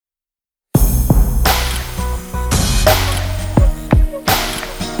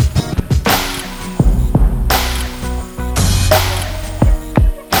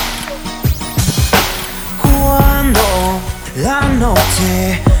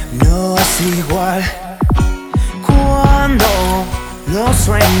igual cuando los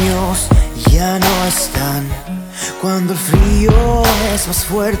sueños ya no están, cuando el frío es más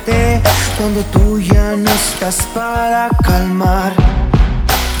fuerte, cuando tú ya no estás para calmar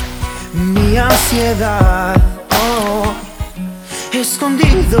mi ansiedad. Oh,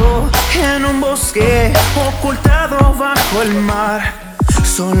 escondido en un bosque, ocultado bajo el mar,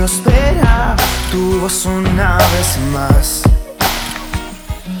 solo espera tu voz una vez más.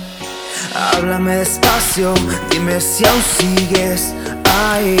 Háblame despacio, dime si aún sigues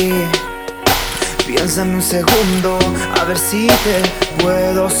ahí. Piénsame un segundo, a ver si te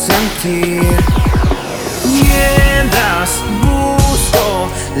puedo sentir. Mientras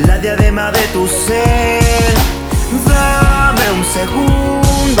busco la diadema de tu ser, dame un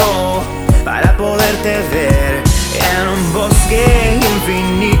segundo para poderte ver. En un bosque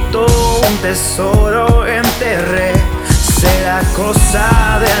infinito un tesoro enterré. Será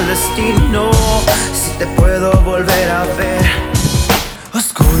cosa del destino si te puedo volver a ver.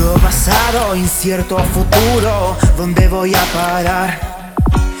 Oscuro pasado, incierto futuro, ¿dónde voy a parar?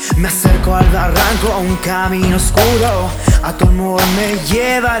 Me acerco al barranco, un camino oscuro, a tu amor me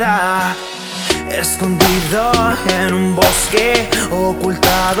llevará. Escondido en un bosque,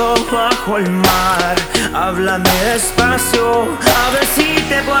 ocultado bajo el mar, háblame despacio, a ver si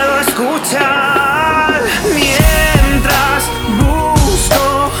te puedo escuchar. Mientras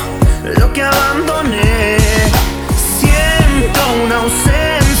busco lo que abandoné, siento una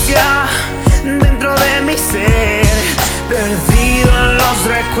ausencia dentro de mi ser, perdido en los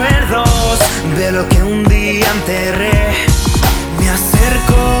recuerdos de lo que un día enterré. Me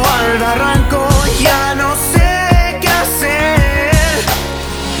acerco al barranco, ya no sé qué hacer.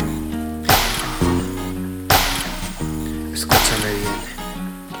 Escúchame bien.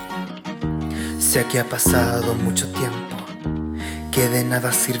 Sé que ha pasado mucho tiempo, que de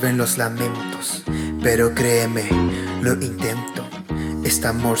nada sirven los lamentos, pero créeme, lo intento. Este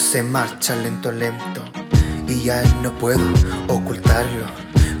amor se marcha lento, lento, y ya no puedo ocultarlo.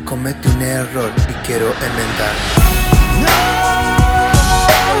 Cometí un error y quiero enmendarlo.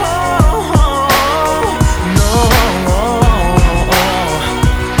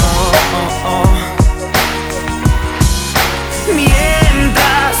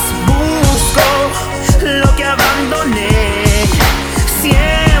 Mientras busco lo que abandoné,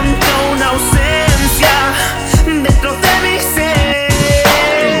 siento una ausencia dentro de mi ser.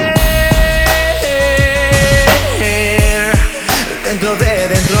 Dentro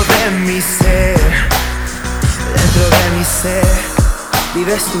de mi ser, dentro de mi ser,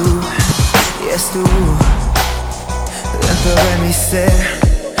 vives tú y es tú. Dentro de mi ser,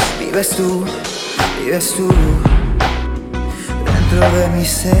 vives tú, vives tú. Dentro de mi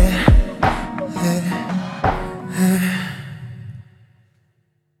ser.